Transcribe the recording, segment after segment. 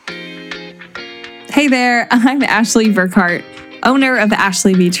Hey there, I'm Ashley Burkhart, owner of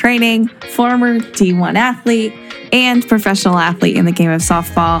Ashley V Training, former D1 athlete, and professional athlete in the game of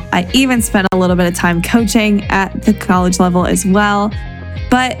softball. I even spent a little bit of time coaching at the college level as well.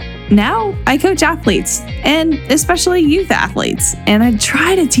 But now I coach athletes, and especially youth athletes, and I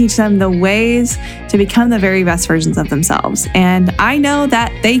try to teach them the ways to become the very best versions of themselves. And I know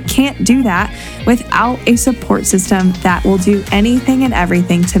that they can't do that without a support system that will do anything and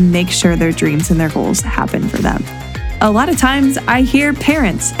everything to make sure their dreams and their goals happen for them. A lot of times I hear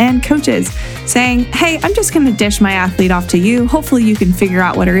parents and coaches saying, "Hey, I'm just going to dish my athlete off to you. Hopefully you can figure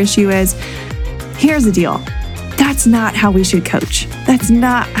out what her issue is." Here's the deal. That's not how we should coach. That's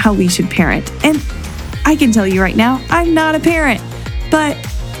not how we should parent. And I can tell you right now, I'm not a parent, but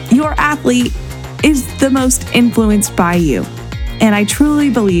your athlete is the most influenced by you. And I truly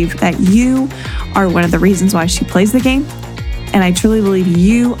believe that you are one of the reasons why she plays the game. And I truly believe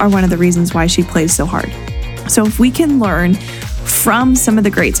you are one of the reasons why she plays so hard. So if we can learn from some of the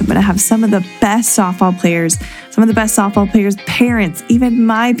greats, I'm going to have some of the best softball players, parents, even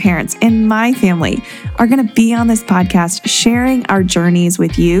my parents and my family are going to be on this podcast sharing our journeys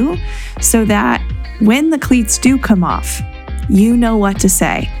with you so that when the cleats do come off, you know what to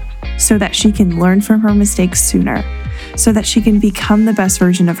say so that she can learn from her mistakes sooner, so that she can become the best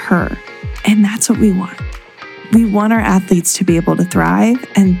version of her. And that's what we want. We want our athletes to be able to thrive,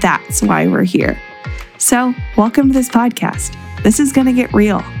 and that's why we're here. So welcome to this podcast. This is going to get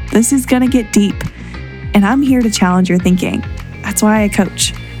real. This is going to get deep. And I'm here to challenge your thinking. That's why I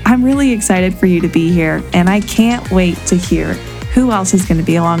coach. I'm really excited for you to be here, and I can't wait to hear who else is going to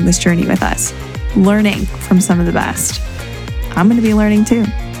be along this journey with us, learning from some of the best. I'm going to be learning too.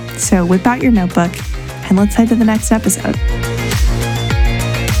 So whip out your notebook and let's head to the next episode.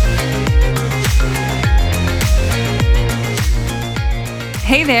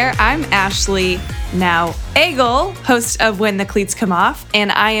 Hey there, I'm Ashley now Eagle, host of When the Cleats Come Off,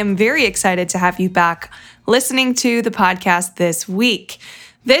 and I am very excited to have you back listening to the podcast this week.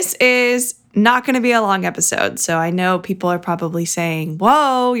 This is not going to be a long episode, so I know people are probably saying,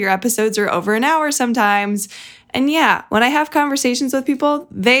 "Whoa, your episodes are over an hour sometimes." And yeah, when I have conversations with people,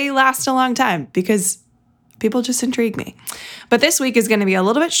 they last a long time because people just intrigue me. But this week is going to be a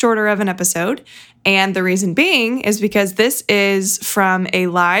little bit shorter of an episode, and the reason being is because this is from a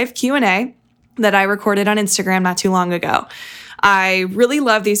live Q&A that I recorded on Instagram not too long ago. I really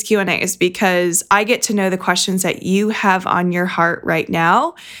love these Q&As because I get to know the questions that you have on your heart right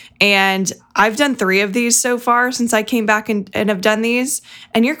now. And I've done 3 of these so far since I came back and have done these.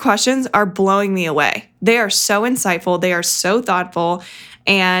 And your questions are blowing me away. They are so insightful. They are so thoughtful.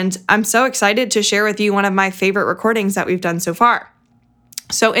 And I'm so excited to share with you one of my favorite recordings that we've done so far.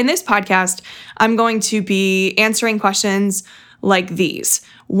 So in this podcast, I'm going to be answering questions like these.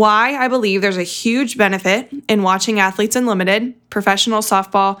 Why I believe there's a huge benefit in watching Athletes Unlimited, professional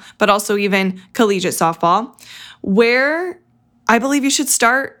softball, but also even collegiate softball. Where I believe you should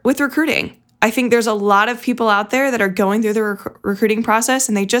start with recruiting. I think there's a lot of people out there that are going through the recruiting process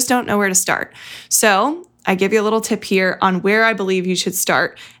and they just don't know where to start. So I give you a little tip here on where I believe you should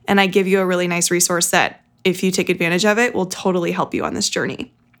start, and I give you a really nice resource that, if you take advantage of it, will totally help you on this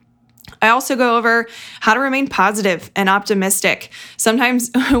journey. I also go over how to remain positive and optimistic. Sometimes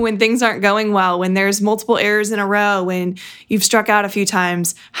when things aren't going well, when there's multiple errors in a row, when you've struck out a few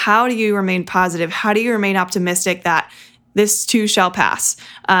times, how do you remain positive? How do you remain optimistic that this too shall pass?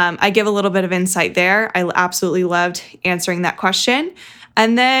 I give a little bit of insight there. I absolutely loved answering that question.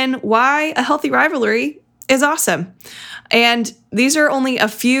 And then why a healthy rivalry is awesome. And these are only a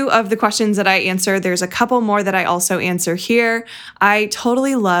few of the questions that I answer. There's a couple more that I also answer here. I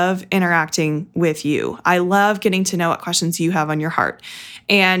totally love interacting with you. I love getting to know what questions you have on your heart.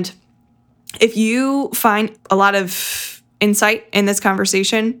 And if you find a lot of insight in this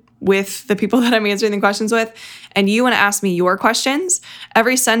conversation with the people that I'm answering the questions with, and you want to ask me your questions,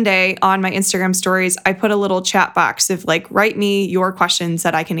 every Sunday on my Instagram stories, I put a little chat box of write me your questions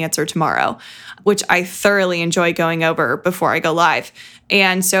that I can answer tomorrow, which I thoroughly enjoy going over before I go live.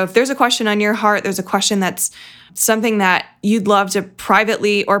 And so if there's a question on your heart, there's a question that's something that you'd love to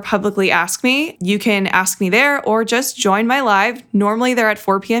privately or publicly ask me, you can ask me there or just join my live. Normally they're at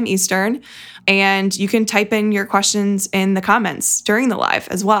 4 p.m. Eastern, and you can type in your questions in the comments during the live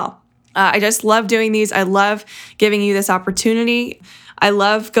as well. I just love doing these. I love giving you this opportunity. I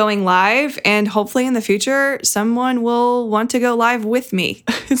love going live, and hopefully in the future, someone will want to go live with me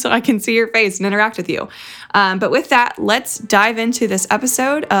so I can see your face and interact with you. But with that, let's dive into this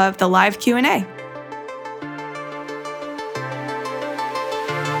episode of the live Q&A.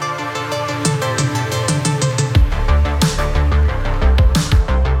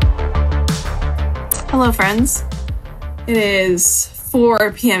 Hello, friends. It is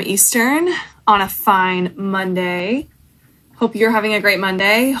 4 p.m. Eastern on a fine Monday. Hope you're having a great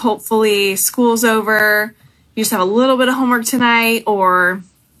Monday. Hopefully school's over. You just have a little bit of homework tonight, or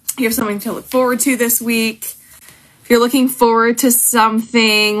you have something to look forward to this week. If you're looking forward to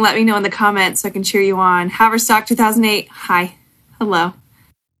something, let me know in the comments so I can cheer you on. Haverstock 2008. Hi. Hello.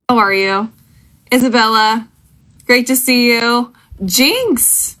 How are you? Isabella. Great to see you.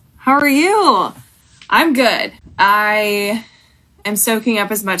 Jinx. How are you? I'm good. I am soaking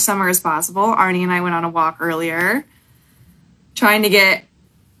up as much summer as possible. Arnie and I went on a walk earlier, trying to get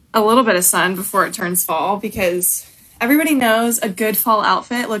a little bit of sun before it turns fall, because everybody knows a good fall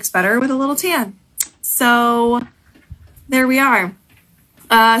outfit looks better with a little tan. So there we are.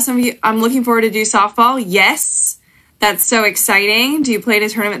 Some of you, I'm looking forward to do softball. Yes, that's so exciting. Do you play in a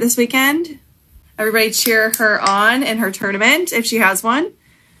tournament this weekend? Everybody cheer her on in her tournament if she has one.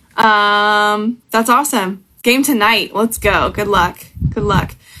 That's awesome. Game tonight. Let's go. Good luck. Good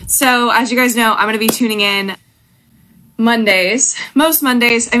luck. So as you guys know, I'm going to be tuning in Mondays. Most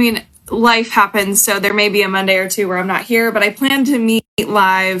Mondays. I mean, life happens, so there may be a Monday or two where I'm not here, but I plan to meet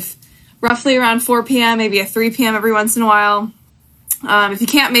live roughly around 4 p.m., maybe a 3 p.m. every once in a while. If you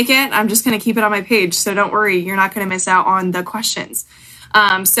can't make it, I'm just going to keep it on my page, so don't worry. You're not going to miss out on the questions.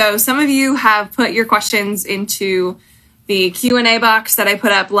 So some of you have put your questions into the Q&A box that I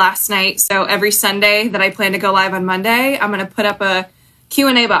put up last night. So every Sunday that I plan to go live on Monday, I'm going to put up a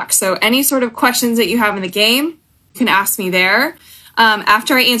Q&A box. So any sort of questions that you have in the game, you can ask me there.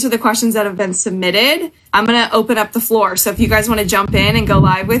 After I answer the questions that have been submitted, I'm going to open up the floor. So if you guys want to jump in and go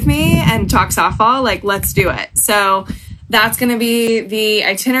live with me and talk softball, like, let's do it. So that's going to be the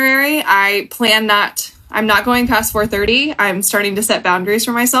itinerary. I'm not going past 4:30. I'm starting to set boundaries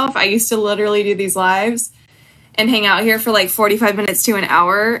for myself. I used to literally do these lives and hang out here for like 45 minutes to an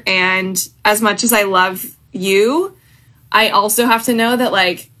hour. And as much as I love you, I also have to know that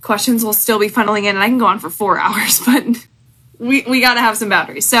like questions will still be funneling in and I can go on for 4 hours, but we got to have some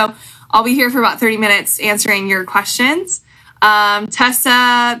boundaries. So I'll be here for about 30 minutes answering your questions.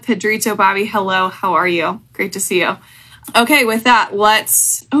 Tessa, Pedrito, Bobby, hello. How are you? Great to see you. Okay, with that, a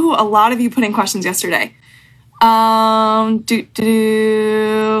lot of you put in questions yesterday.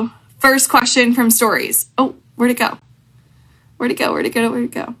 First question from Stories. Oh, where'd it go?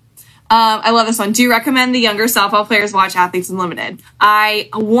 I love this one. Do you recommend the younger softball players watch Athletes Unlimited? I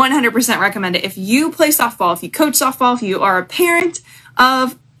 100% recommend it. If you play softball, if you coach softball, if you are a parent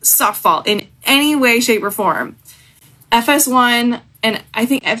of softball in any way, shape, or form, FS1, and I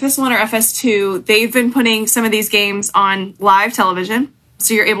think FS1 or FS2, they've been putting some of these games on live television,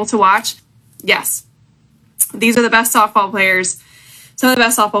 so you're able to watch. Yes, these are the best softball players. Some of the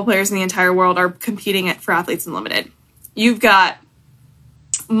best softball players in the entire world are competing for Athletes Unlimited. You've got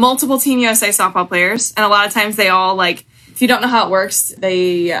multiple Team USA softball players, and a lot of times they all, like, if you don't know how it works,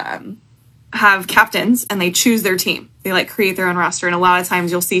 they have captains, and they choose their team. They, like, create their own roster, and a lot of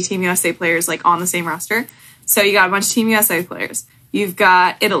times you'll see Team USA players, like, on the same roster. So you got a bunch of Team USA players. You've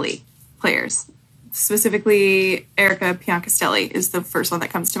got Italy players. Specifically, Erica Piancastelli is the first one that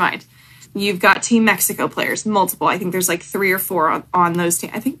comes to mind. You've got Team Mexico players, multiple. I think there's like 3 or 4 on those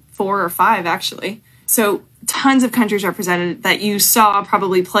teams. I think 4 or 5, actually. So tons of countries represented that you saw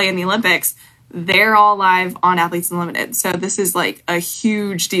probably play in the Olympics. They're all live on Athletes Unlimited. So this is like a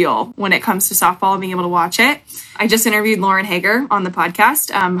huge deal when it comes to softball and being able to watch it. I just interviewed Lauren Hager on the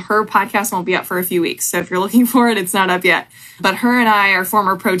podcast. Her podcast won't be up for a few weeks. So if you're looking for it, it's not up yet. But her and I are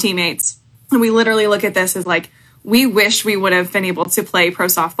former pro teammates. And we literally look at this as like, we wish we would have been able to play pro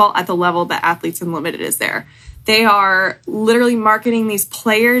softball at the level that Athletes Unlimited is there. They are literally marketing these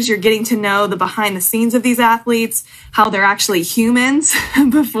players. You're getting to know the behind the scenes of these athletes, how they're actually humans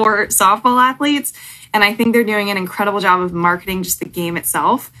before softball athletes. And I think they're doing an incredible job of marketing just the game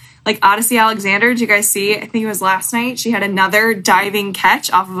itself. Like Odyssey Alexander, did you guys see? I think it was last night. She had another diving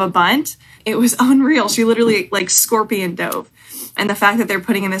catch off of a bunt. It was unreal. She literally like scorpion dove. And the fact that they're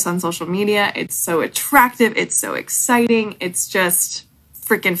putting in this on social media, it's so attractive. It's so exciting. It's just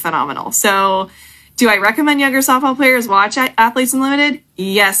freaking phenomenal. So do I recommend younger softball players watch Athletes Unlimited?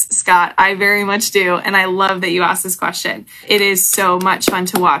 Yes, Scott, I very much do. And I love that you asked this question. It is so much fun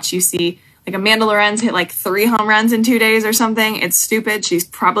to watch. You see like Amanda Lorenz hit like 3 home runs in 2 days or something. It's stupid. She's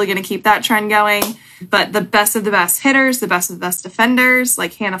probably going to keep that trend going. But the best of the best hitters, the best of the best defenders,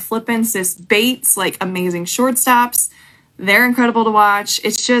 like Hannah Flippen, Sis Bates, like amazing shortstops. They're incredible to watch.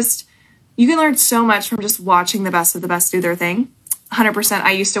 It's just, you can learn so much from just watching the best of the best do their thing. 100%.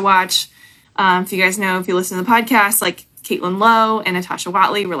 I used to watch, if you guys know, if you listen to the podcast, like Caitlin Lowe and Natasha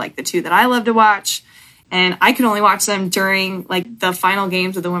Watley were like the 2 that I love to watch. And I could only watch them during like the final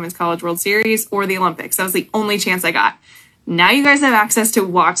games of the Women's College World Series or the Olympics. That was the only chance I got. Now you guys have access to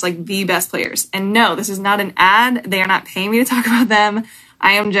watch like the best players. And no, this is not an ad. They are not paying me to talk about them.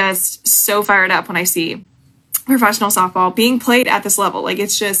 I am just so fired up when I see professional softball being played at this level. Like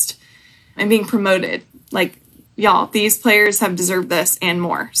it's just, and being promoted. Like, y'all, these players have deserved this and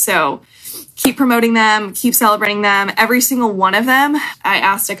more. So keep promoting them, keep celebrating them. Every single one of them. I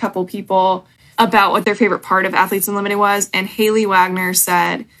asked a couple people about what their favorite part of Athletes Unlimited was. And Haley Wagner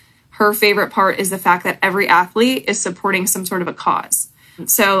said her favorite part is the fact that every athlete is supporting some sort of a cause.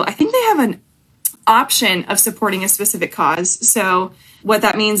 So I think they have an option of supporting a specific cause. So what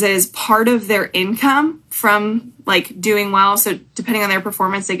that means is part of their income from like doing well. So depending on their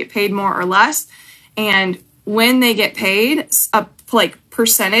performance, they get paid more or less. And when they get paid, a like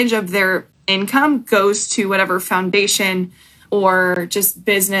percentage of their income goes to whatever foundation or just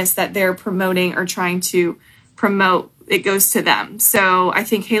business that they're promoting or trying to promote. It goes to them. So I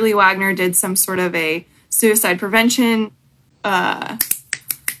think Haley Wagner did some sort of a suicide prevention. I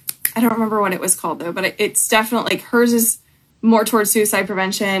don't remember what it was called though, but it's definitely like hers is more towards suicide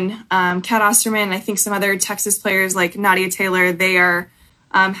prevention. Kat Osterman, I think some other Texas players like Nadia Taylor, they are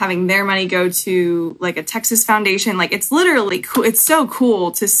having their money go to like a Texas foundation. Like it's literally cool. It's so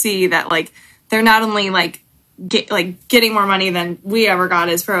cool to see that like they're not only like getting more money than we ever got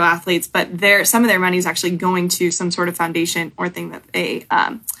as pro athletes, but some of their money is actually going to some sort of foundation or thing that they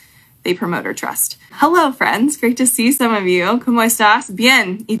promote or trust. Hello, friends. Great to see some of you. ¿Cómo estás?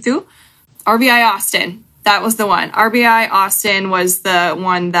 Bien. ¿Y tú? RBI Austin. That was the one. RBI Austin was the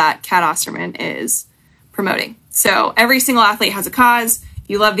one that Kat Osterman is promoting. So every single athlete has a cause. If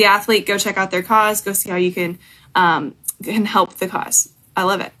you love the athlete, go check out their cause. Go see how you can help the cause. I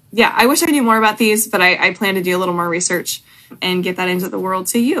love it. Yeah, I wish I knew more about these, but I plan to do a little more research and get that into the world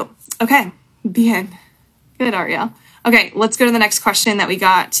to you. Okay, bien. Good, Ariel. Okay, let's go to the next question that we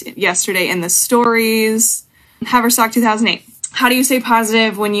got yesterday in the stories. Haverstock 2008. How do you stay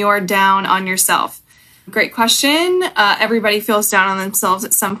positive when you are down on yourself? Great question. Everybody feels down on themselves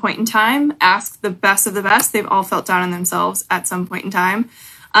at some point in time. Ask the best of the best. They've all felt down on themselves at some point in time.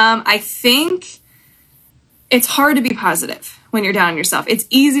 I think it's hard to be positive when you're down on yourself. It's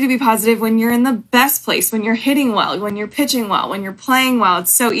easy to be positive when you're in the best place, when you're hitting well, when you're pitching well, when you're playing well.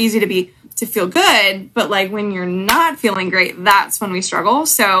 It's so easy to feel good, but like when you're not feeling great, that's when we struggle.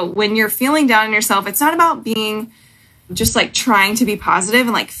 So when you're feeling down on yourself, it's not about being just like trying to be positive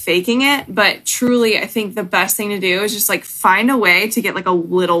and like faking it, but truly I think the best thing to do is just like find a way to get like a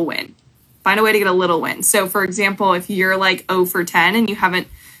little win. Find a way to get a little win. So for example, if you're like 0 for 10 and you haven't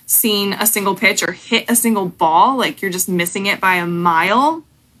seen a single pitch or hit a single ball, like you're just missing it by a mile,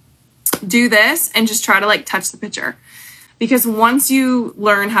 do this and just try to like touch the pitcher. Because once you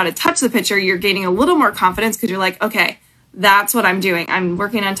learn how to touch the pitcher, you're gaining a little more confidence because you're like, okay, that's what I'm doing. I'm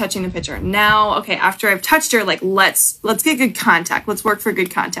working on touching the pitcher. Now, okay, after I've touched her, like let's get good contact. Let's work for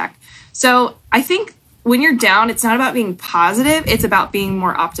good contact. So I think when you're down, it's not about being positive. It's about being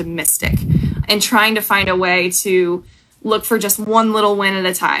more optimistic and trying to find a way to look for just one little win at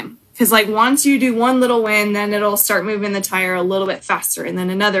a time. Because like once you do one little win, then it'll start moving the tire a little bit faster, and then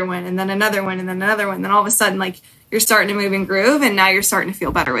another win, and then another win, and then another one. Then all of a sudden, like you're starting to move and groove, and now you're starting to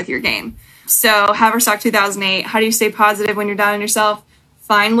feel better with your game. So Haverstock 2008, how do you stay positive when you're down on yourself?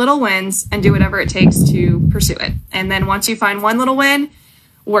 Find little wins and do whatever it takes to pursue it. And then once you find one little win,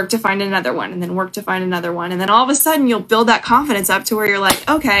 work to find another one, and then work to find another one. And then all of a sudden you'll build that confidence up to where you're like,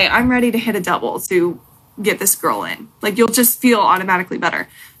 okay, I'm ready to hit a double to get this girl in. Like you'll just feel automatically better.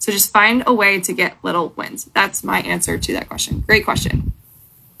 So just find a way to get little wins. That's my answer to that question. Great question.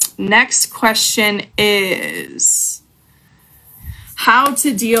 Next question is how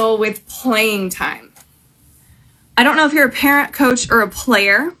to deal with playing time. I don't know if you're a parent, coach, or a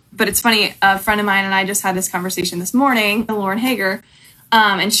player, but it's funny. A friend of mine and I just had this conversation this morning, Lauren Hager,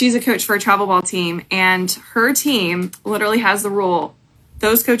 and she's a coach for a travel ball team, and her team literally has the rule: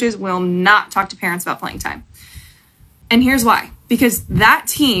 those coaches will not talk to parents about playing time. And here's why. Because that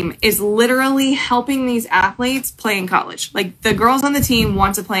team is literally helping these athletes play in college. Like the girls on the team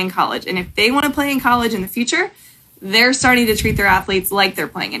want to play in college. And if they want to play in college in the future, they're starting to treat their athletes like they're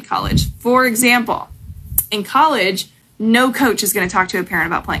playing in college. For example, in college, no coach is going to talk to a parent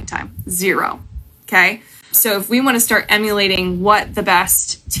about playing time. Zero. Okay. So if we want to start emulating what the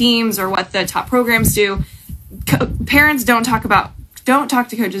best teams or what the top programs do, parents don't talk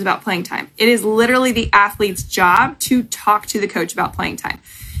to coaches about playing time. It is literally the athlete's job to talk to the coach about playing time.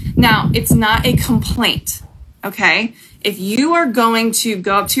 Now, it's not a complaint, okay? If you are going to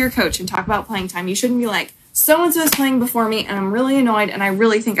go up to your coach and talk about playing time, you shouldn't be like, so-and-so is playing before me and I'm really annoyed and I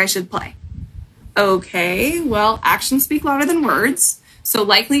really think I should play. Okay, well, actions speak louder than words. So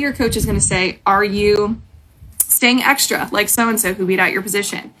likely your coach is going to say, are you staying extra like so-and-so who beat out your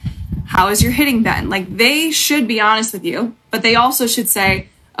position? How is your hitting been? Like, they should be honest with you, but they also should say,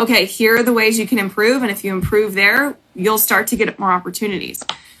 okay, here are the ways you can improve. And if you improve there, you'll start to get more opportunities.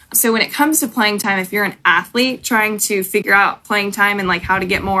 So when it comes to playing time, if you're an athlete trying to figure out playing time and like how to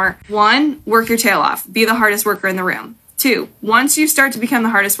get more, 1, work your tail off. Be the hardest worker in the room. 2, once you start to become the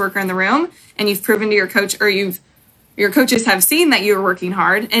hardest worker in the room and you've proven to your coach, or your coaches have seen that you're working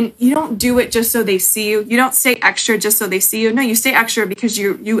hard, and you don't do it just so they see you. You don't stay extra just so they see you. No, you stay extra because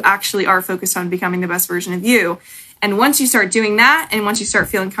you actually are focused on becoming the best version of you. And once you start doing that, and once you start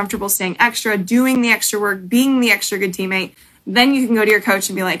feeling comfortable staying extra, doing the extra work, being the extra good teammate, then you can go to your coach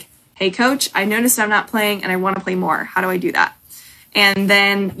and be like, hey coach, I noticed I'm not playing and I want to play more. How do I do that? And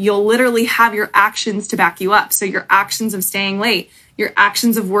then you'll literally have your actions to back you up. So your actions of staying late, your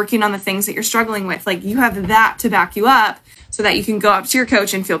actions of working on the things that you're struggling with, like you have that to back you up so that you can go up to your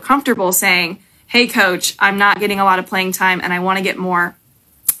coach and feel comfortable saying, hey coach, I'm not getting a lot of playing time and I want to get more.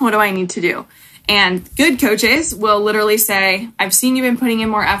 What do I need to do? And good coaches will literally say, I've seen you've been putting in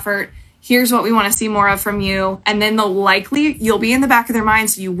more effort. Here's what we want to see more of from you. And then you'll be in the back of their mind,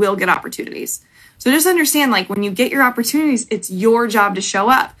 so you will get opportunities. So just understand, like, when you get your opportunities, it's your job to show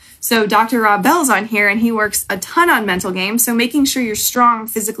up. So Dr. Rob Bell's on here, and he works a ton on mental games. So making sure you're strong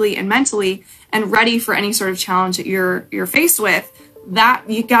physically and mentally and ready for any sort of challenge that you're faced with, that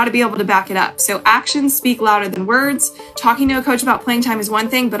you got to be able to back it up. So actions speak louder than words. Talking to a coach about playing time is one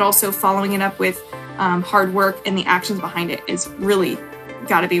thing, but also following it up with hard work and the actions behind it is really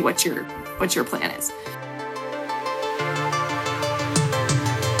got to be what your plan is.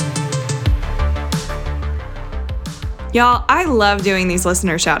 Y'all, I love doing these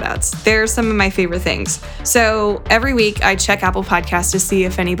listener shoutouts. They're some of my favorite things. So every week I check Apple Podcasts to see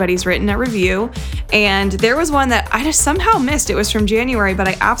if anybody's written a review. And there was one that I just somehow missed. It was from January, but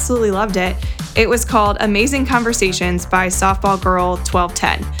I absolutely loved it. It was called Amazing Conversations by Softball Girl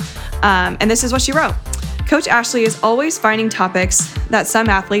 1210. And this is what she wrote. Coach Ashley is always finding topics that some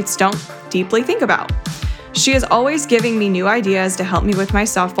athletes don't deeply think about. She is always giving me new ideas to help me with my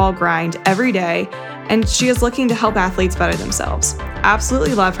softball grind every day, and she is looking to help athletes better themselves.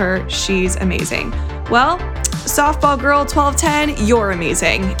 Absolutely love her. She's amazing. Well, Softball Girl 1210, you're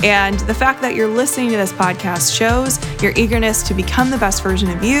amazing. And the fact that you're listening to this podcast shows your eagerness to become the best version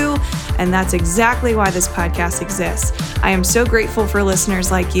of you. And that's exactly why this podcast exists. I am so grateful for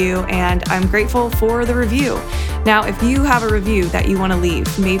listeners like you, and I'm grateful for the review. Now, if you have a review that you want to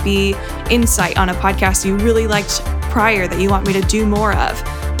leave, maybe insight on a podcast you really liked prior that you want me to do more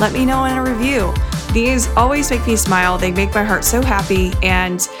of, let me know in a review. These always make me smile. They make my heart so happy,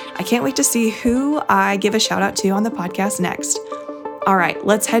 and I can't wait to see who I give a shout out to on the podcast next. All right,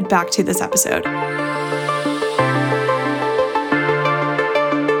 let's head back to this episode.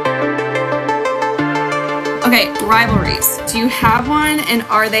 Okay, rivalries. Do you have one, and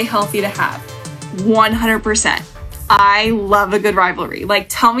are they healthy to have? 100%. I love a good rivalry. Like,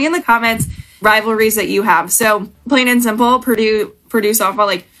 tell me in the comments rivalries that you have. So, plain and simple, Purdue softball,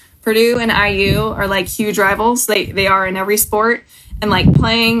 like Purdue and IU are like huge rivals. They are in every sport. And like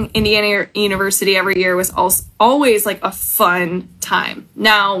playing Indiana University every year was always like a fun time.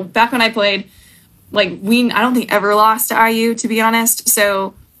 Now, back when I played, like I don't think ever lost to IU, to be honest.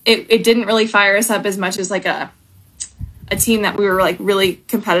 So it didn't really fire us up as much as like a team that we were like really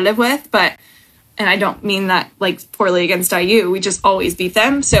competitive with. And I don't mean that like poorly against IU. We just always beat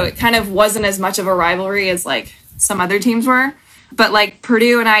them. So it kind of wasn't as much of a rivalry as like some other teams were. But like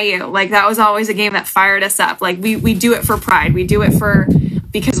Purdue and IU, like that was always a game that fired us up. Like we do it for pride. We do it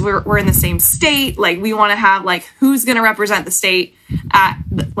because we're in the same state. Like we want to have like who's going to represent the state at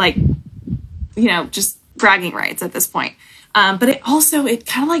like, just bragging rights at this point. But it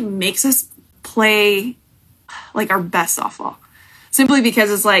kind of like makes us play like our best softball. Simply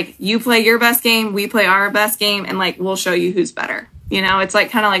because it's like you play your best game, we play our best game, and like we'll show you who's better. It's like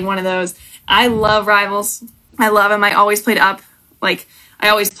kind of like one of those. I love rivals. I love them. I always played up. Like I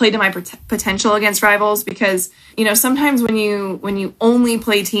always played to my potential against rivals because, sometimes when you only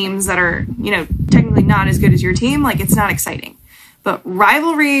play teams that are, technically not as good as your team, like it's not exciting. But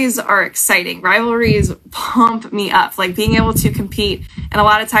rivalries are exciting. Rivalries pump me up, like being able to compete. And a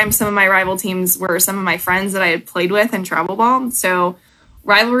lot of times some of my rival teams were some of my friends that I had played with in travel ball. So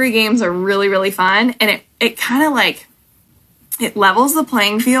rivalry games are really, really fun. And it kind of like, it levels the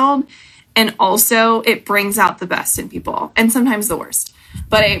playing field. And also it brings out the best in people and sometimes the worst.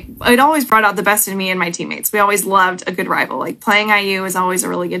 but it always brought out the best in me and my teammates. We always loved a good rival. Like playing IU is always a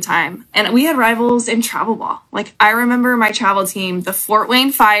really good time. And we had rivals in travel ball. Like I remember my travel team, the Fort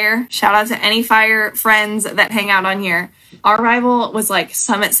Wayne Fire. Shout out to any Fire friends that hang out on here. Our rival was like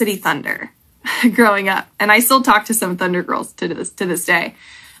Summit City Thunder growing up. And I still talk to some Thunder girls to this day.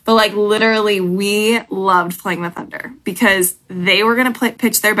 But like literally we loved playing the Thunder because they were going to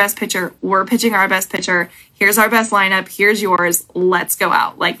pitch their best pitcher. We're pitching our best pitcher. Here's our best lineup. Here's yours. Let's go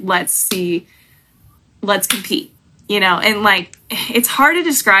out. Like, let's compete, and like, it's hard to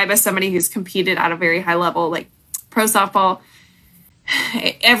describe as somebody who's competed at a very high level, like pro softball.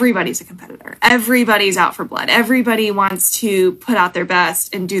 Everybody's a competitor. Everybody's out for blood. Everybody wants to put out their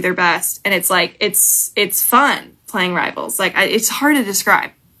best and do their best. And it's like, it's fun playing rivals. Like it's hard to describe.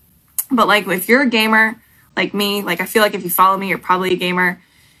 But like if you're a gamer like me, like I feel like if you follow me, you're probably a gamer.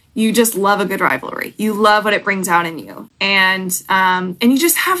 You just love a good rivalry. You love what it brings out in you. And you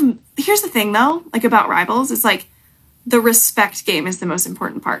just have, here's the thing though, like about rivals, it's like the respect game is the most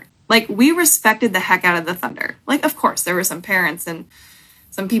important part. Like we respected the heck out of the Thunder. Like, of course, there were some parents and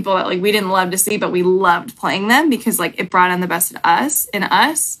some people that like we didn't love to see, but we loved playing them because like it brought in the best in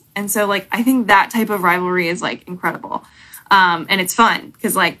us. And so like I think that type of rivalry is like incredible. And it's fun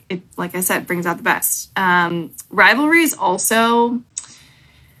because like I said, brings out the best. Rivalries also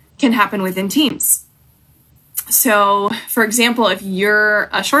can happen within teams. So for example, if you're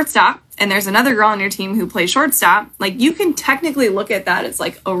a shortstop and there's another girl on your team who plays shortstop, like you can technically look at that as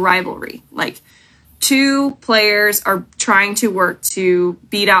like a rivalry. Like two players are trying to work to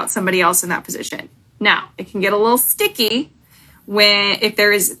beat out somebody else in that position. Now, it can get a little sticky if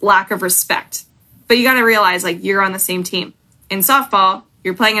there is lack of respect. But you got to realize like you're on the same team. In softball,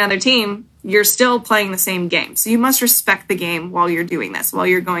 you're playing another team, you're still playing the same game. So you must respect the game while you're doing this, while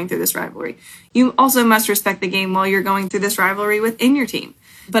you're going through this rivalry. You also must respect the game while you're going through this rivalry within your team.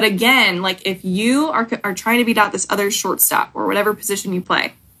 But again, like if you are trying to beat out this other shortstop or whatever position you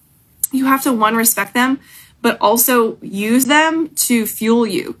play, you have to, one, respect them, but also use them to fuel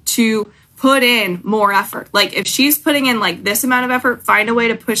you, to put in more effort. Like if she's putting in like this amount of effort, find a way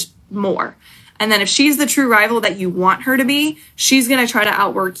to push more. And then if she's the true rival that you want her to be, she's going to try to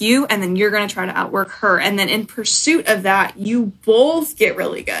outwork you, and then you're going to try to outwork her. And then in pursuit of that, you both get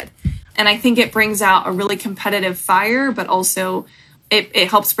really good. And I think it brings out a really competitive fire, but also it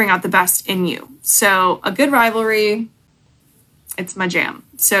helps bring out the best in you. So a good rivalry, it's my jam.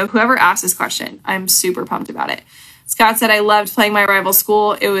 So whoever asked this question, I'm super pumped about it. Scott said, I loved playing my rival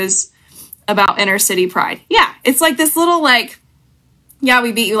school. It was about inner city pride. Yeah, it's like this little like, yeah,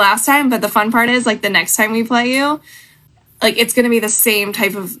 we beat you last time, but the fun part is like the next time we play you, like it's going to be the same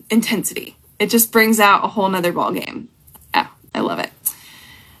type of intensity. It just brings out a whole nother ball game. Yeah, I love it.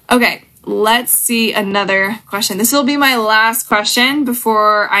 Okay, let's see another question. This will be my last question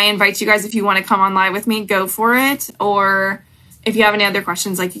before I invite you guys. If you want to come on live with me, go for it. Or if you have any other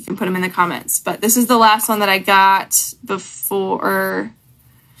questions, like you can put them in the comments. But this is the last one that I got from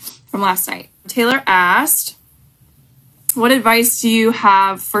last night. Taylor asked, what advice do you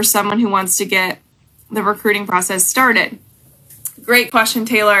have for someone who wants to get the recruiting process started? Great question,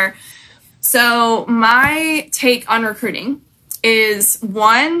 Taylor. So my take on recruiting is,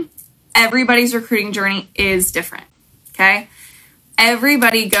 one, everybody's recruiting journey is different, okay?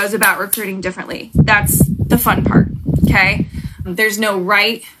 Everybody goes about recruiting differently. That's the fun part, okay? There's no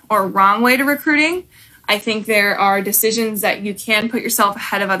right or wrong way to recruiting. I think there are decisions that you can put yourself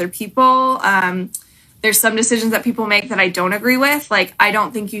ahead of other people. There's some decisions that people make that I don't agree with. Like, I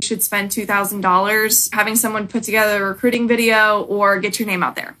don't think you should spend $2,000 having someone put together a recruiting video or get your name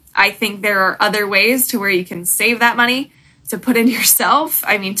out there. I think there are other ways to where you can save that money to put into yourself.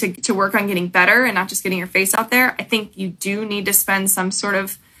 I mean, to work on getting better and not just getting your face out there. I think you do need to spend some sort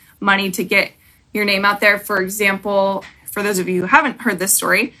of money to get your name out there. For example, for those of you who haven't heard this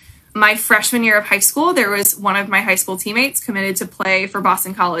story, my freshman year of high school, there was one of my high school teammates committed to play for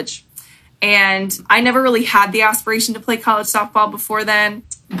Boston College. And I never really had the aspiration to play college softball before then.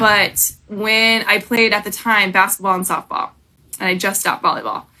 But when I played at the time basketball and softball, and I just stopped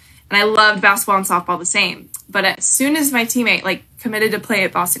volleyball, and I loved basketball and softball the same. But as soon as my teammate committed to play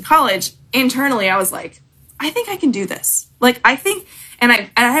at Boston College, internally I was like, I think I can do this. And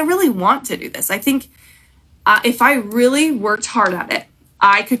I really want to do this. I think if I really worked hard at it,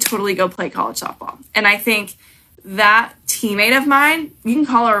 I could totally go play college softball. And I think that teammate of mine, you can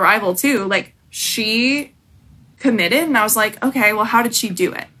call her a rival too, she committed, and I was like, okay, well, how did she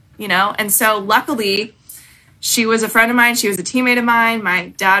do it? And so luckily she was a friend of mine. She was a teammate of mine. My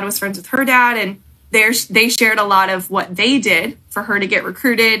dad was friends with her dad, and they shared a lot of what they did for her to get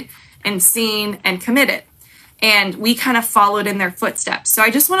recruited and seen and committed. and we kind of followed in their footsteps. So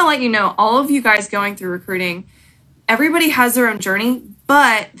I just want to let you know, all of you guys going through recruiting, everybody has their own journey,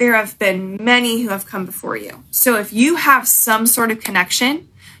 but there have been many who have come before you. So if you have some sort of connection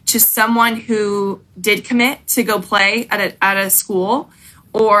to someone who did commit to go play at a school,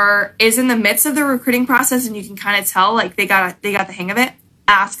 or is in the midst of the recruiting process and you can kind of tell like they got the hang of it,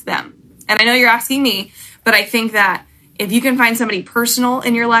 ask them. And I know you're asking me, but I think that if you can find somebody personal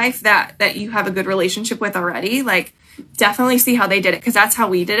in your life that you have a good relationship with already, like definitely see how they did it, because that's how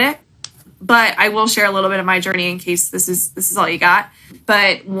we did it. But I will share a little bit of my journey in case this is all you got.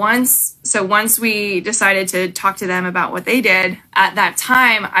 But once we decided to talk to them about what they did, at that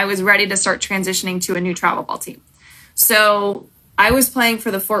time, I was ready to start transitioning to a new travel ball team. So I was playing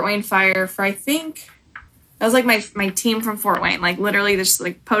for the Fort Wayne Fire for, I think, that was like my team from Fort Wayne, like literally this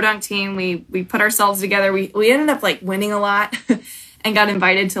like podunk team. We put ourselves together. We ended up like winning a lot and got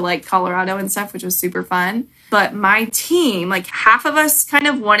invited to like Colorado and stuff, which was super fun. But my team, like half of us kind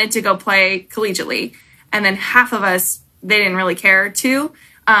of wanted to go play collegiately, and then half of us, they didn't really care to,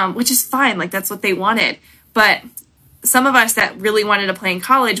 which is fine. Like that's what they wanted. But some of us that really wanted to play in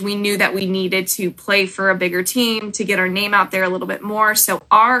college, we knew that we needed to play for a bigger team to get our name out there a little bit more. So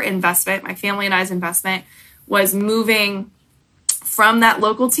our investment, my family and I's investment, was moving from that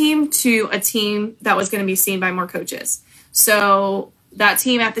local team to a team that was going to be seen by more coaches. So that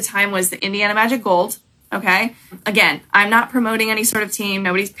team at the time was the Indiana Magic Gold. Okay. Again, I'm not promoting any sort of team.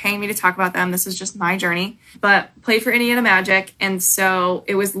 Nobody's paying me to talk about them. This is just my journey, but played for Indiana Magic. And so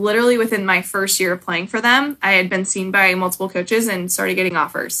it was literally within my first year of playing for them, I had been seen by multiple coaches and started getting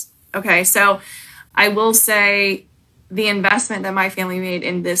offers. Okay. So I will say the investment that my family made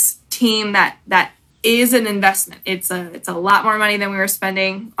in this team, that is an investment. It's a lot more money than we were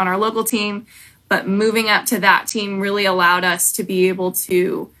spending on our local team, but moving up to that team really allowed us to be able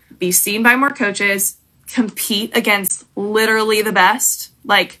to be seen by more coaches, compete against literally the best.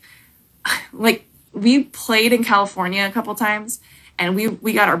 Like we played in California a couple times and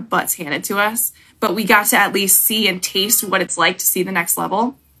we got our butts handed to us, but we got to at least see and taste what it's like to see the next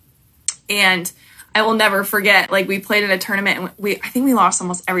level. And I will never forget, like we played in a tournament and I think we lost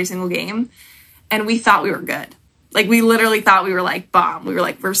almost every single game. And we thought we were good. Like we literally thought we were like bomb. We were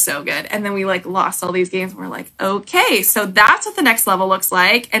like, we're so good. And then we like lost all these games. And we're like, okay, so that's what the next level looks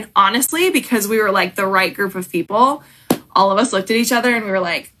like. And honestly, because we were like the right group of people, all of us looked at each other and we were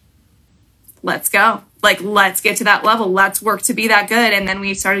like, let's go. Like, let's get to that level. Let's work to be that good. And then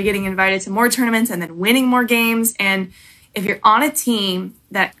we started getting invited to more tournaments and then winning more games. And if you're on a team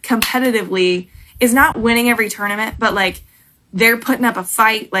that competitively is not winning every tournament, but like, they're putting up a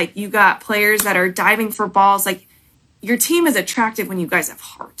fight. Like you got players that are diving for balls. Like your team is attractive when you guys have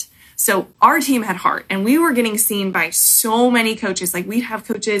heart. So our team had heart and we were getting seen by so many coaches. Like we'd have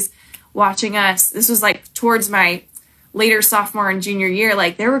coaches watching us. This was like towards my later sophomore and junior year.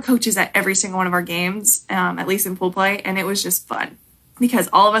 Like there were coaches at every single one of our games, at least in pool play. And it was just fun because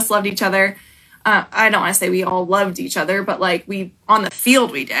all of us loved each other. I don't want to say we all loved each other, but like on the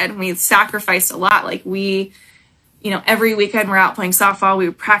field we did. We sacrificed a lot. Like every weekend we're out playing softball. We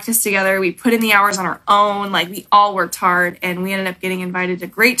would practice together. We put in the hours on our own. Like we all worked hard and we ended up getting invited to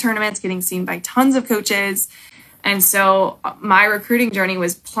great tournaments, getting seen by tons of coaches. And so my recruiting journey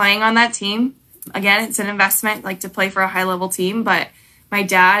was playing on that team. Again, it's an investment, like to play for a high level team, but my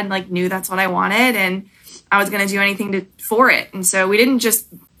dad like knew that's what I wanted and I was going to do anything for it. And so we didn't just,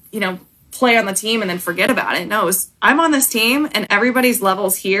 play on the team and then forget about it. No, I'm on this team and everybody's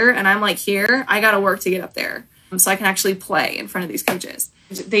levels here and I'm like here, I got to work to get up there. So I can actually play in front of these coaches.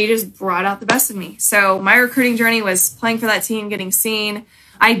 They just brought out the best of me. So my recruiting journey was playing for that team, getting seen.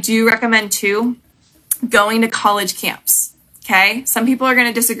 I do recommend too, going to college camps. Okay. Some people are going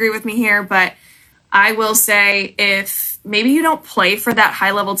to disagree with me here, but I will say if maybe you don't play for that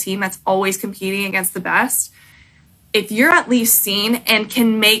high level team that's always competing against the best, if you're at least seen and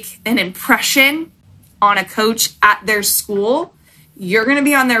can make an impression on a coach at their school, you're going to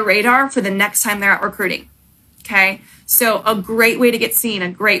be on their radar for the next time they're out recruiting. Okay. So a great way to get seen, a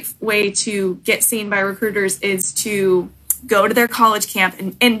great way to get seen by recruiters is to go to their college camp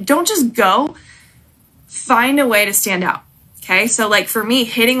and don't just go, find a way to stand out. Okay. So like for me,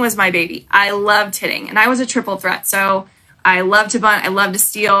 hitting was my baby. I loved hitting and I was a triple threat. So I love to bunt, I love to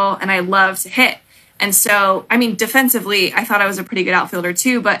steal, and I love to hit. And so, defensively, I thought I was a pretty good outfielder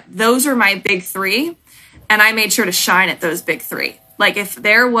too, but those are my big three. And I made sure to shine at those big three. Like if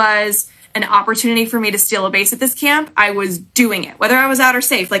there was an opportunity for me to steal a base at this camp, I was doing it, whether I was out or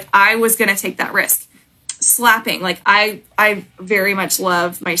safe. Like I was going to take that risk. Slapping, like I very much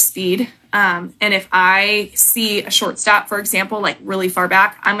love my speed. And if I see a shortstop, for example, like really far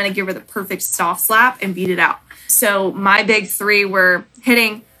back, I'm going to give her the perfect soft slap and beat it out. So my big three were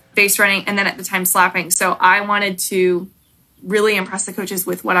hitting, base running, and then at the time slapping. So I wanted to really impress the coaches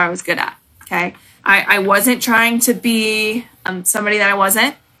with what I was good at. Okay. I wasn't trying to be somebody that I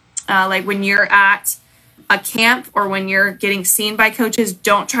wasn't. Like when you're at a camp or when you're getting seen by coaches,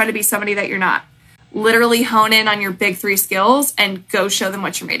 don't try to be somebody that you're not. Literally hone in on your big three skills and go show them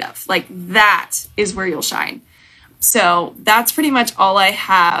what you're made of. Like that is where you'll shine. So that's pretty much all I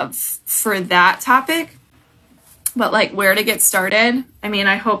have for that topic. But like where to get started, I mean,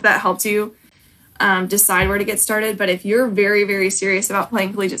 I hope that helped you decide where to get started. But if you're very, very serious about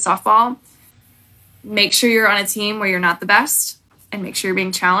playing collegiate softball, make sure you're on a team where you're not the best and make sure you're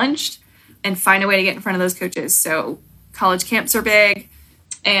being challenged and find a way to get in front of those coaches. So college camps are big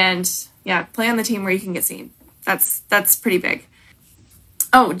and yeah, play on the team where you can get seen. That's pretty big.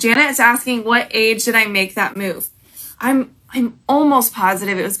 Oh, Janet is asking, what age did I make that move? I'm almost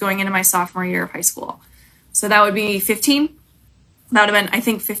positive it was going into my sophomore year of high school. So that would be 15. That would have been, I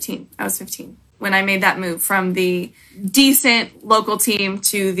think, 15. I was 15 when I made that move from the decent local team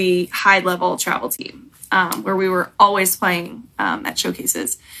to the high-level travel team, where we were always playing at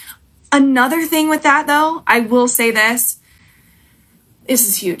showcases. Another thing with that, though, I will say this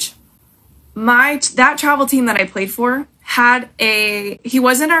is huge. That travel team that I played for he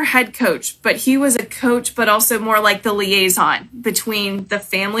wasn't our head coach, but he was a coach, but also more like the liaison between the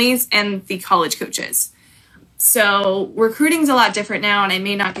families and the college coaches. So recruiting's a lot different now, and I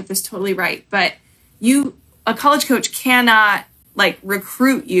may not get this totally right, but a college coach cannot like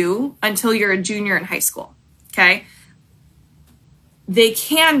recruit you until you're a junior in high school. Okay. They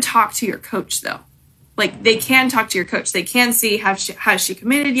can talk to your coach though. Like they can talk to your coach. They can see, has she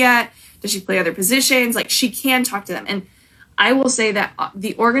committed yet? Does she play other positions? Like she can talk to them. And I will say that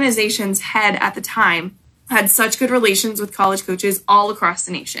the organization's head at the time had such good relations with college coaches all across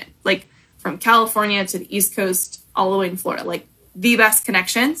the nation, like from California to the East Coast, all the way in Florida, like the best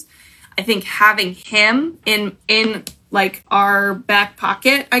connections. I think having him in like our back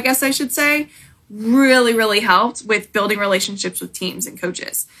pocket, I guess I should say, really, really helped with building relationships with teams and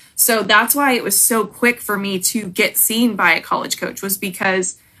coaches. So that's why it was so quick for me to get seen by a college coach, was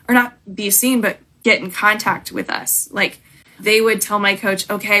because, or not be seen, but get in contact with us. Like they would tell my coach,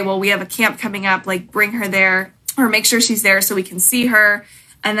 okay, well, we have a camp coming up, like bring her there or make sure she's there so we can see her.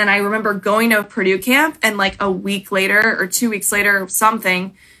 And then I remember going to a Purdue camp and like a week later or 2 weeks later or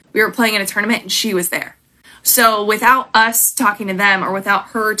something, we were playing in a tournament and she was there. So without us talking to them or without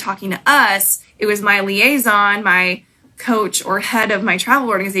her talking to us, it was my liaison, my coach or head of my travel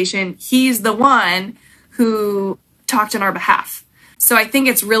organization. He's the one who talked on our behalf. So I think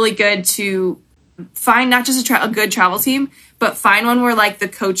it's really good to find not just a good travel team, but find one where like the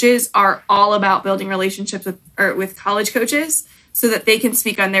coaches are all about building relationships with college coaches so that they can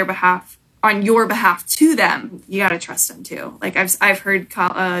speak on their behalf, on your behalf to them. You got to trust them too. Like I've heard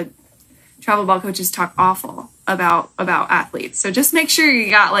travel ball coaches talk awful about athletes. So just make sure you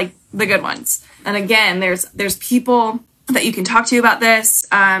got like the good ones. And again, there's people that you can talk to about this.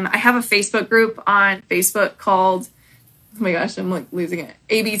 I have a Facebook group on Facebook called, oh my gosh, I'm like losing it,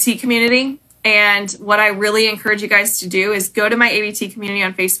 ABT community. And what I really encourage you guys to do is go to my ABT community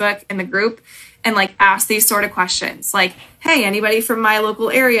on Facebook in the group and like ask these sort of questions. Like, hey, anybody from my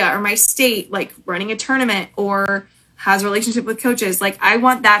local area or my state, like running a tournament or has a relationship with coaches. Like I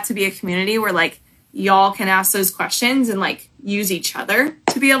want that to be a community where like y'all can ask those questions and like use each other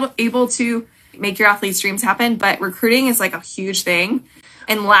to be able to make your athletes' dreams happen. But recruiting is like a huge thing.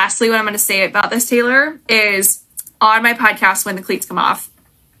 And lastly, what I'm going to say about this, Taylor, is on my podcast, When the Cleats Come Off,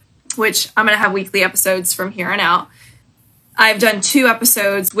 which I'm going to have weekly episodes from here on out. I've done 2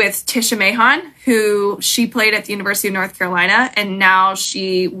 episodes with Tisha Mahon, who she played at the University of North Carolina, and now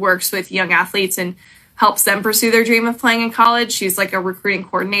she works with young athletes and helps them pursue their dream of playing in college. She's like a recruiting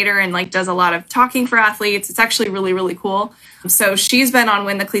coordinator and like does a lot of talking for athletes. It's actually really, really cool. So she's been on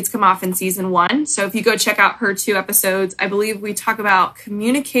When the Cleats Come Off in season 1. So if you go check out her 2 episodes, I believe we talk about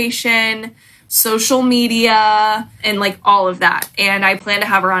communication, social media, and like all of that. And I plan to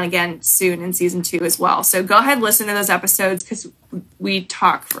have her on again soon in season 2 as well. So go ahead, listen to those episodes because we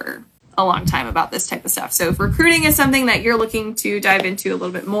talk for a long time about this type of stuff. So if recruiting is something that you're looking to dive into a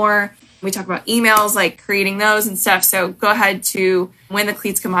little bit more, we talk about emails, like creating those and stuff. So go ahead to When the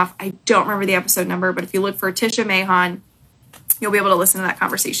Cleats Come Off. I don't remember the episode number, but if you look for Tisha Mahon, you'll be able to listen to that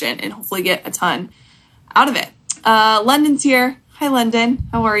conversation and hopefully get a ton out of it. London's here. Hi, London.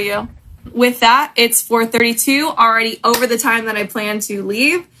 How are you? With that, it's 4:32, already over the time that I plan to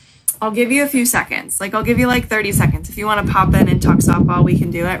leave. I'll give you a few seconds. Like I'll give you like 30 seconds. If you want to pop in and talk softball, we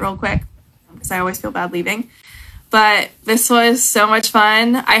can do it real quick because I always feel bad leaving. but this was so much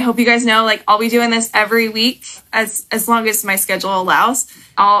fun. I hope you guys know, I'll be doing this every week as long as my schedule allows.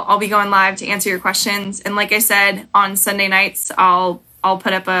 I'll be going live to answer your questions. And like I said, on Sunday nights, I'll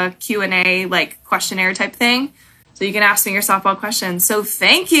put up a Q&A, questionnaire type thing. So you can ask me your softball questions. So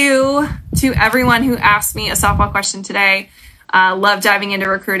thank you to everyone who asked me a softball question today. Love diving into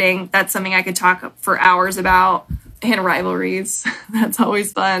recruiting. That's something I could talk for hours about. And rivalries. That's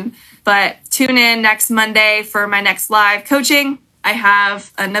always fun. But tune in next Monday for my next live coaching. I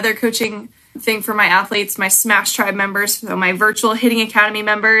have another coaching thing for my athletes, my Smash Tribe members, so my virtual Hitting Academy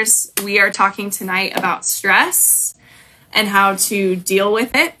members. We are talking tonight about stress and how to deal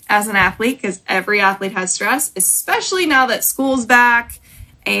with it as an athlete, because every athlete has stress, especially now that school's back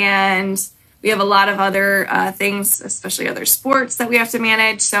and we have a lot of other things, especially other sports that we have to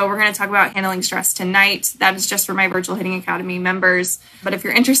manage. So we're going to talk about handling stress tonight. That is just for my Virtual Hitting Academy members. But if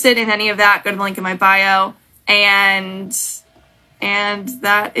you're interested in any of that, go to the link in my bio. And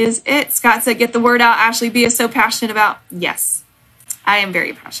that is it. Scott said, get the word out. Ashley B is so passionate about. Yes, I am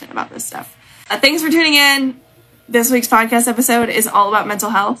very passionate about this stuff. Thanks for tuning in. This week's podcast episode is all about mental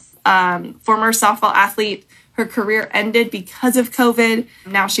health. Former softball athlete. Her career ended because of COVID.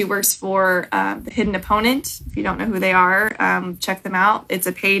 Now she works for The Hidden Opponent. If you don't know who they are, check them out. It's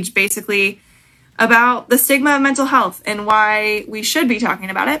a page basically about the stigma of mental health and why we should be talking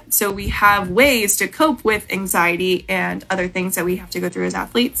about it. So we have ways to cope with anxiety and other things that we have to go through as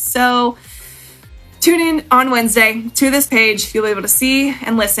athletes. So tune in on Wednesday to this page. You'll be able to see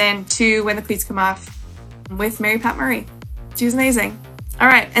and listen to When the Cleats Come Off with Mary Pat Murray. She's amazing. All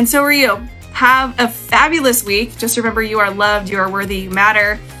right, and so are you. Have a fabulous week. Just remember, you are loved, you are worthy, you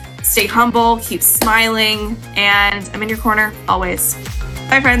matter. Stay humble, keep smiling, and I'm in your corner always.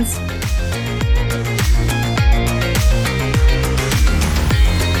 Bye, friends.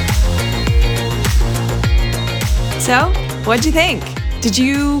 So, what'd you think? Did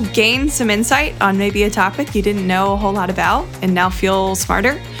you gain some insight on maybe a topic you didn't know a whole lot about and now feel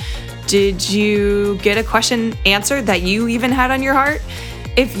smarter? Did you get a question answered that you even had on your heart?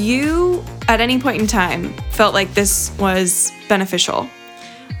 If you, at any point in time, felt like this was beneficial,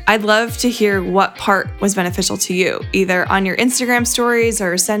 I'd love to hear what part was beneficial to you, either on your Instagram stories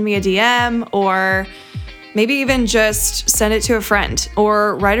or send me a DM, or maybe even just send it to a friend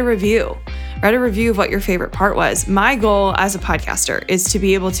or write a review. Write a review of what your favorite part was. My goal as a podcaster is to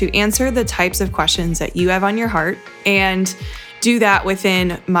be able to answer the types of questions that you have on your heart and do that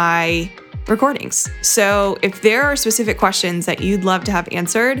within my recordings. So if there are specific questions that you'd love to have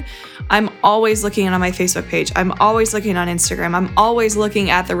answered, I'm always looking on my Facebook page. I'm always looking on Instagram. I'm always looking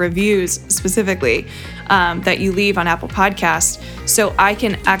at the reviews specifically that you leave on Apple Podcasts, so I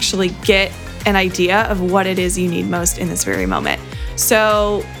can actually get an idea of what it is you need most in this very moment.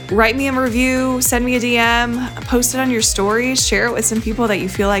 So write me a review, send me a DM, post it on your stories, share it with some people that you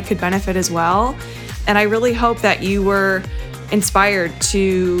feel like could benefit as well. And I really hope that you were inspired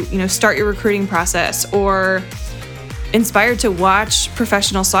to, start your recruiting process, or inspired to watch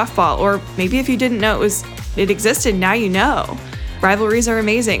professional softball, or maybe if you didn't know it existed, now you know. Rivalries are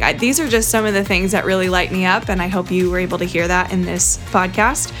amazing. These are just some of the things that really light me up, and I hope you were able to hear that in this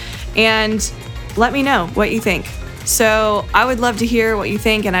podcast. And let me know what you think. So I would love to hear what you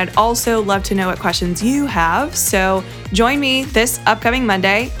think, and I'd also love to know what questions you have. So join me this upcoming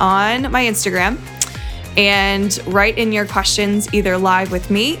Monday on my Instagram and write in your questions either live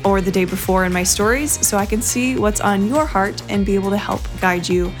with me or the day before in my stories, so I can see what's on your heart and be able to help guide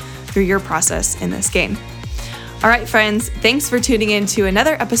you through your process in this game. All right, friends, thanks for tuning in to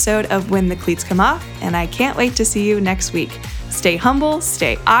another episode of When the Cleats Come Off, and I can't wait to see you next week. Stay humble,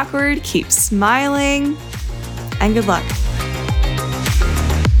 stay awkward, keep smiling, and good luck.